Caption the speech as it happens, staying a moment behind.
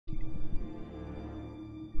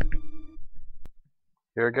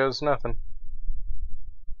Here goes nothing.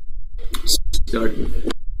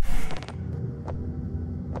 Starting.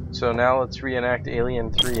 So now let's reenact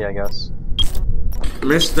Alien 3, I guess.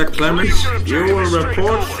 Mr. Clemens, you will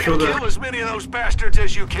report to the... Kill as many of those bastards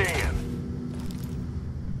as you can.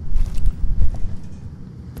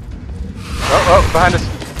 Oh, behind us!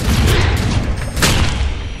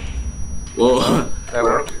 Whoa. That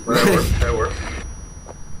worked. That worked.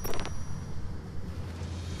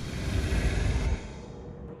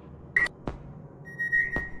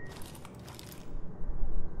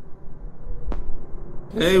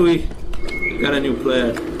 Hey, we got a new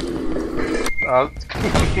player. Oh,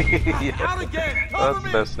 yeah. That's the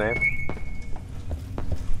best name.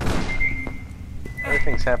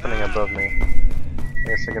 Everything's happening above me. I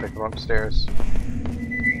guess I gotta come upstairs.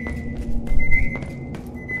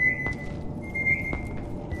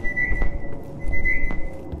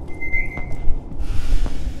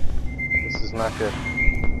 This is not good.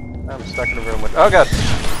 I'm stuck in a room with— oh god!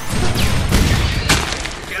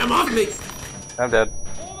 Get him off me! I'm dead.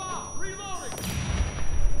 Hold on, reloading.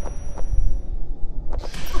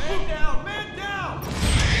 Man down, man down.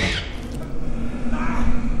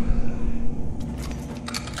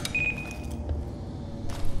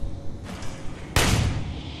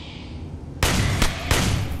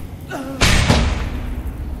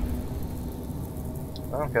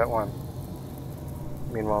 Oh, got one.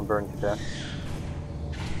 Meanwhile, I'm burned to death.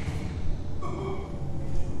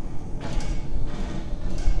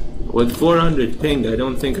 With 400 ping, I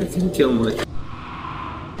don't think I can kill much.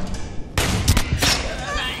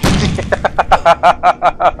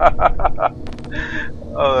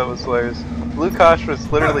 Oh, that was hilarious. Lukash was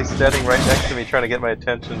literally standing right next to me trying to get my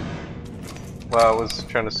attention while I was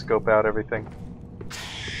trying to scope out everything.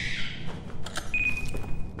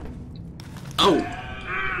 Oh!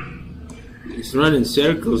 He's running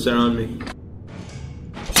circles around me.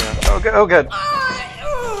 Yeah. Oh, good. Oh, good.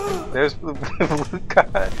 There's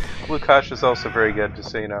Lukash. Lukash is also very good, just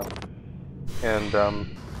so you know.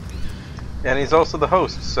 And he's also the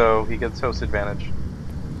host, so he gets host advantage.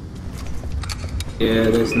 Yeah,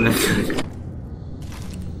 that's not good.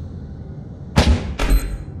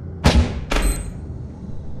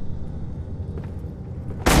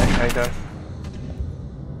 How you doing?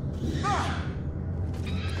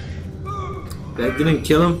 That didn't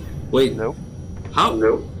kill him? Wait. Nope. How?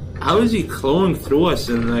 Nope. How is he clawing through us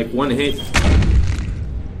in like one hit?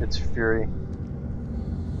 It's Fury.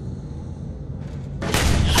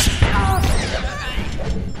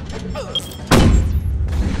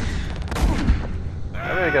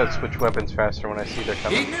 I really gotta switch weapons faster when I see they're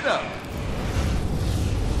coming. Heating it up.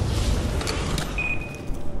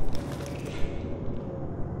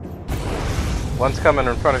 One's coming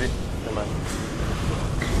in front of you. Never mind.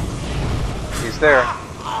 He's there.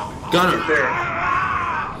 Got him! There.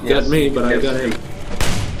 Got me, but I got him.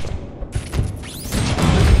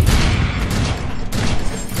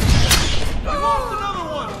 I lost another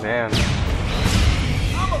one. Man.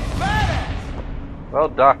 I'm a badass. Well,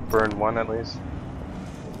 Doc burned one at least.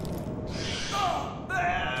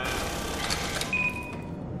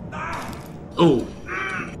 Oh!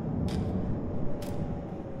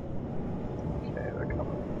 Okay, they're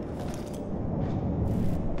coming.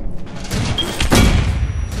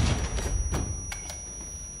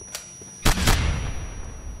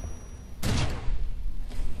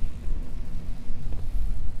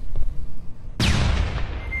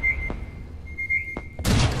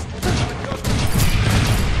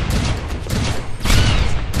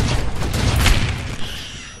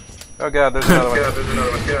 Oh god, there's another one. Yeah, there's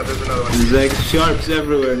another one. Yeah, there's another one. There's like sharks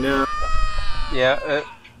everywhere now. Yeah,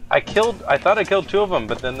 I thought I killed two of them,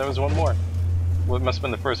 but then there was one more. Well, it must have been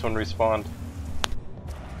the first one respawned.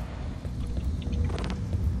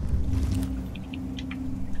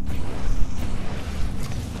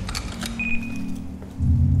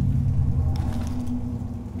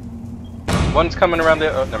 One's coming around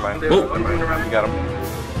the— oh, never mind. Oh. You got him.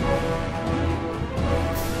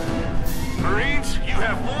 Marines, you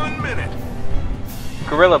have 1 minute.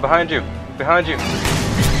 Gorilla, behind you! Behind you!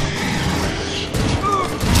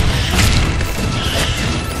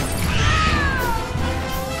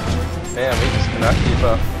 Man, we just cannot keep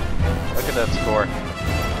up. Look at that score.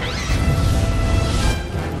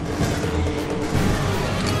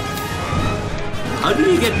 How did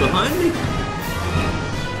he get behind me?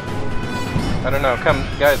 I don't know. Come,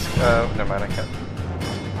 guys. Never mind. I can't.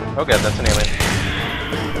 Oh god, that's an alien.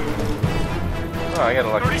 Oh, I got a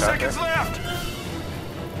lucky 30 shot there. seconds left.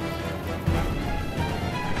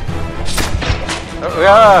 Oh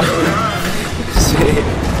yeah!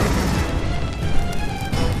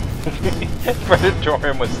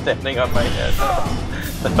 Predatorium was standing on my head.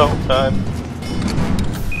 the whole time.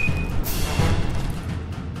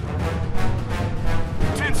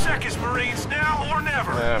 Seconds, Marines, now or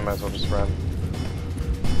never. Yeah, I might as well just run.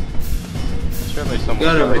 Surely someone.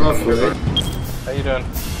 Got it off with it. How you doing?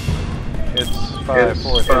 It's 5,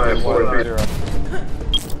 4, 3, 1, 0.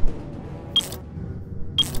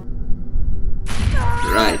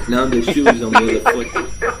 Right, now the shoes on the other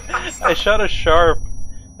foot. I shot a sharp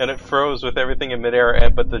and it froze with everything in midair,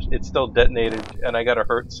 but it still detonated, and I got a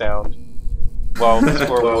hurt sound while the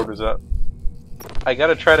scoreboard was up. I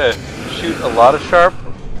gotta try to shoot a lot of sharp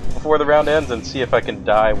before the round ends and see if I can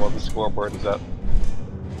die while the scoreboard is up.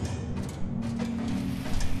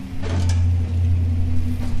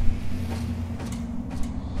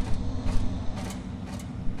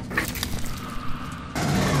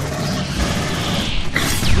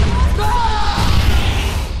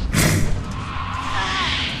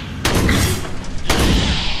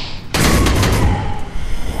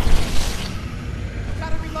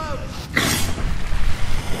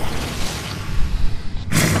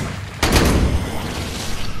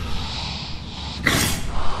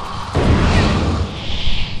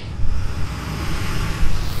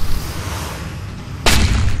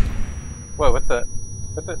 Whoa, what the?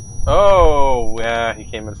 Oh, yeah, he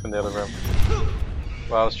came in from the other room.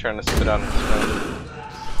 Well, I was trying to spit on his friend.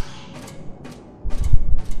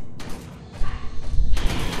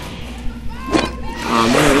 Oh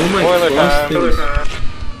man, oh my Boiler gosh.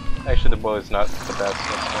 time. Actually, the boiler's not the best.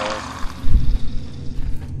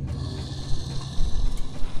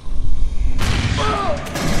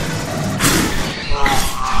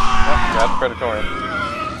 That's Predatorian.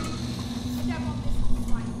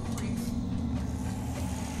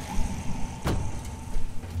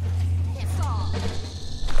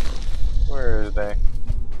 Where are they?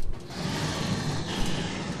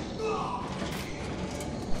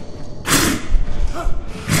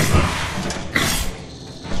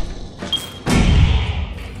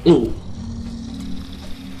 Ooh.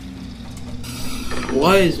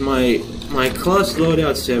 Why is my class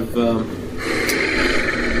loadouts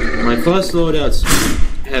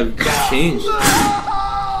have changed?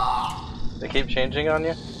 They keep changing on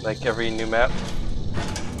you? Like every new map?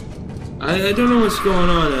 I don't know what's going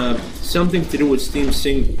on. Something to do with Steam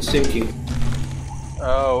syncing.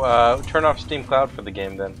 Oh, turn off Steam Cloud for the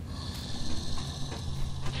game then.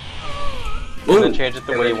 Ooh. And then change it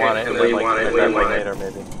the way you want it, and then like come back later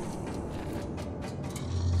maybe.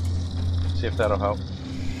 See if that'll help.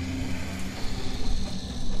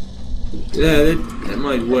 Yeah, that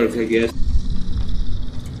might work, I guess.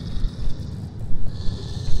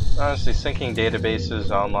 Honestly, syncing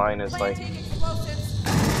databases online is like...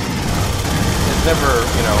 It's never,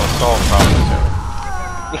 you know, a solved problem.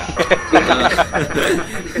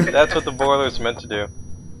 That's what the boiler's meant to do.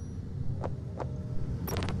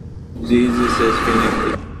 Jesus is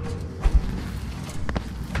connected.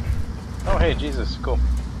 Oh, hey, Jesus, cool.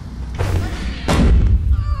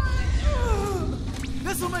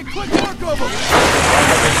 This'll make quick work of them.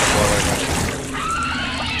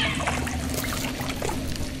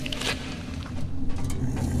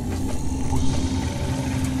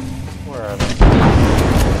 Where are they?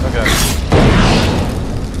 Okay.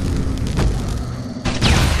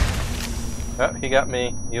 Oh, he got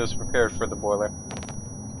me. He was prepared for the boiler.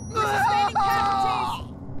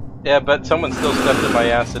 Yeah, but someone still stepped in my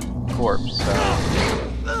acid corpse, so...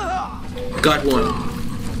 Got one.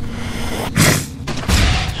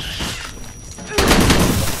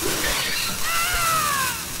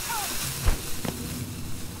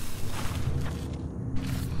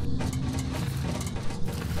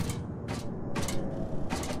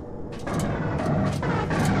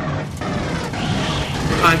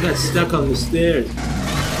 I got stuck on the stairs.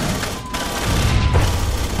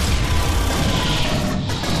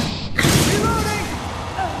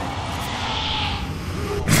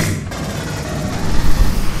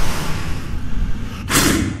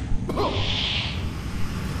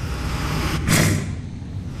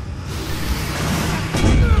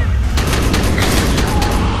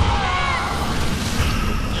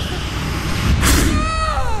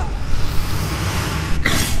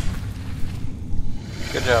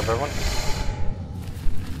 Good job, everyone.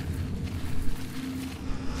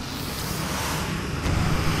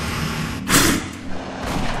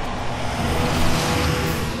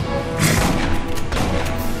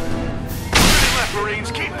 Left,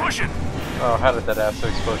 Marines, keep pushing. Oh, how did that acid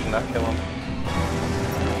explosion not kill him?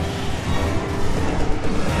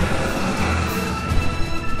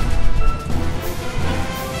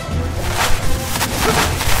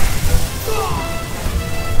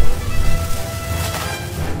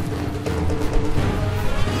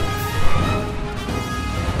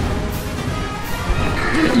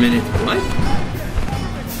 minute. What?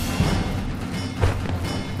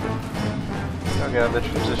 Oh god, the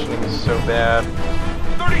transitioning is so bad.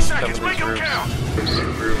 30 seconds, Some of make these them roofs. count.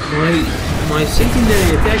 My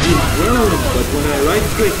secondary attack is relevant, but when I right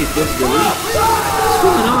click it does delete. What's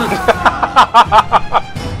going on?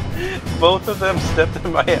 Both of them stepped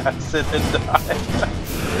in my acid and died.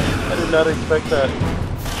 I did not expect that.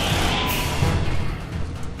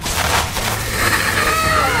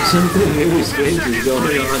 Something really strange is going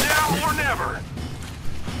Marines on. now or never.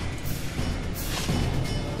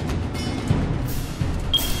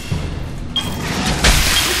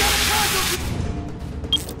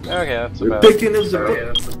 Okay, that's We're about picking up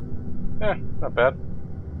the yeah, not bad.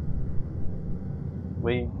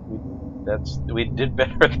 We did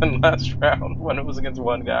better than last round when it was against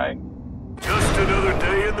one guy. Just another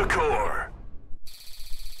day in the Corps.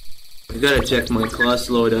 I gotta check my class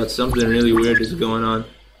loadout. Something really weird is going on.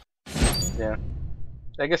 Yeah.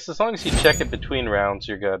 I guess as long as you check it between rounds,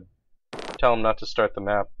 you're good. Tell them not to start the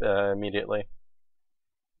map immediately.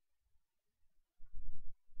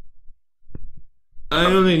 I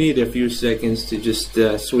only need a few seconds to just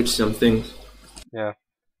switch some things. Yeah.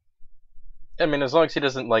 I mean, as long as he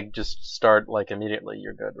doesn't like just start like immediately,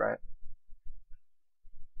 you're good, right?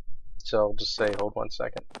 So I'll just say hold 1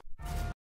 second.